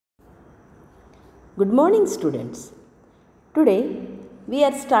Good morning, students. Today we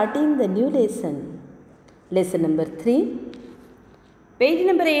are starting the new lesson, lesson number 3, page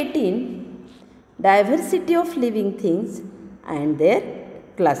number 18, diversity of living things and their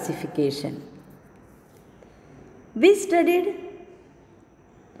classification. We studied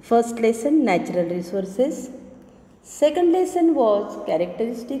first lesson, natural resources. Second lesson was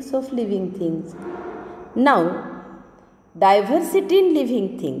characteristics of living things. Now, diversity in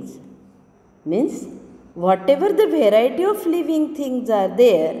living things means whatever the variety of living things are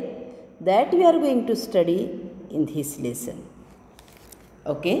there, that we are going to study in this lesson.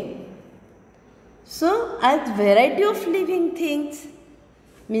 Okay? So, as variety of living things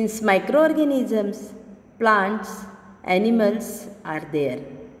means microorganisms, plants, animals are there.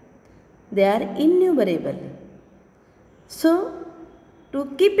 They are innumerable. So, to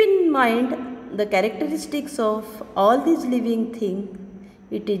keep in mind the characteristics of all these living things,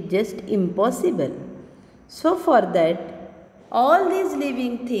 it is just impossible. So, for that, all these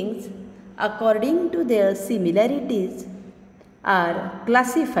living things, according to their similarities, are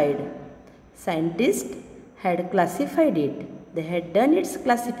classified. Scientists had classified it. They had done its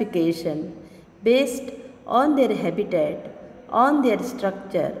classification based on their habitat, on their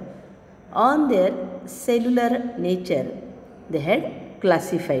structure, on their cellular nature. They had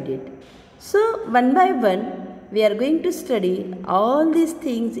classified it. So, one by one, we are going to study all these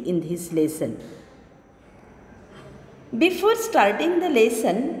things in this lesson. Before starting the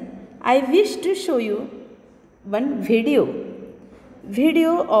lesson, I wish to show you one video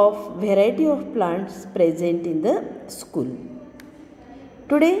of variety of plants present in the school.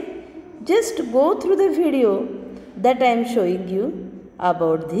 Today, just go through the video that I am showing you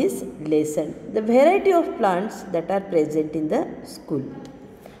about this lesson, the variety of plants that are present in the school.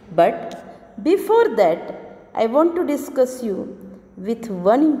 But before that, I want to discuss you with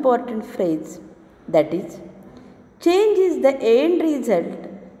one important phrase, that is, change is the end result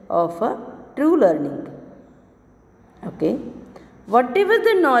of a true learning. Okay, whatever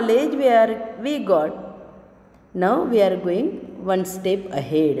the knowledge we got, now we are going one step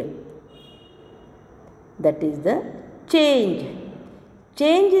ahead. That is the change.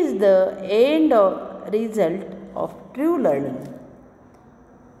 Change is the end of result of true learning.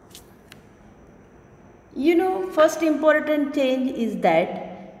 You know, first important change is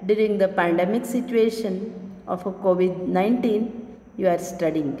that during the pandemic situation of COVID-19, you are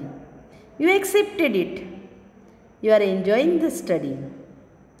studying. You accepted it. You are enjoying the study.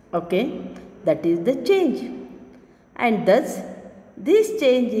 Okay, that is the change. And thus, this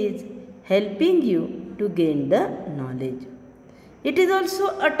change is helping you to gain the knowledge. It is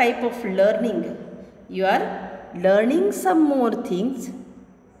also a type of learning. You are learning some more things,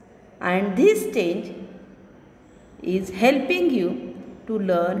 and this change is helping you to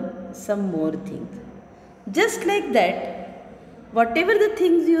learn some more things. Just like that, whatever the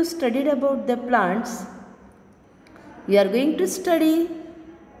things you studied about the plants, we are going to study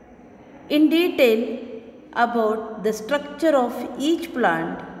in detail about the structure of each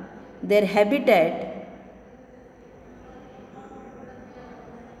plant, their habitat,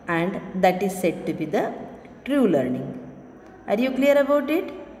 and that is said to be the true learning. Are you clear about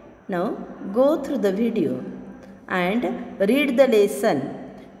it? Now go through the video and read the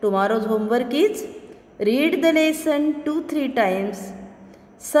lesson. Tomorrow's homework is read the lesson 2-3 times,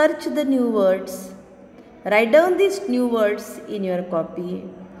 search the new words, write down these new words in your copy,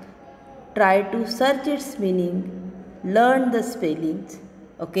 try to search its meaning, learn the spellings.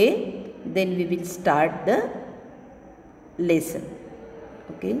 Okay, then we will start the lesson.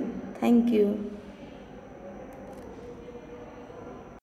 Okay, thank you.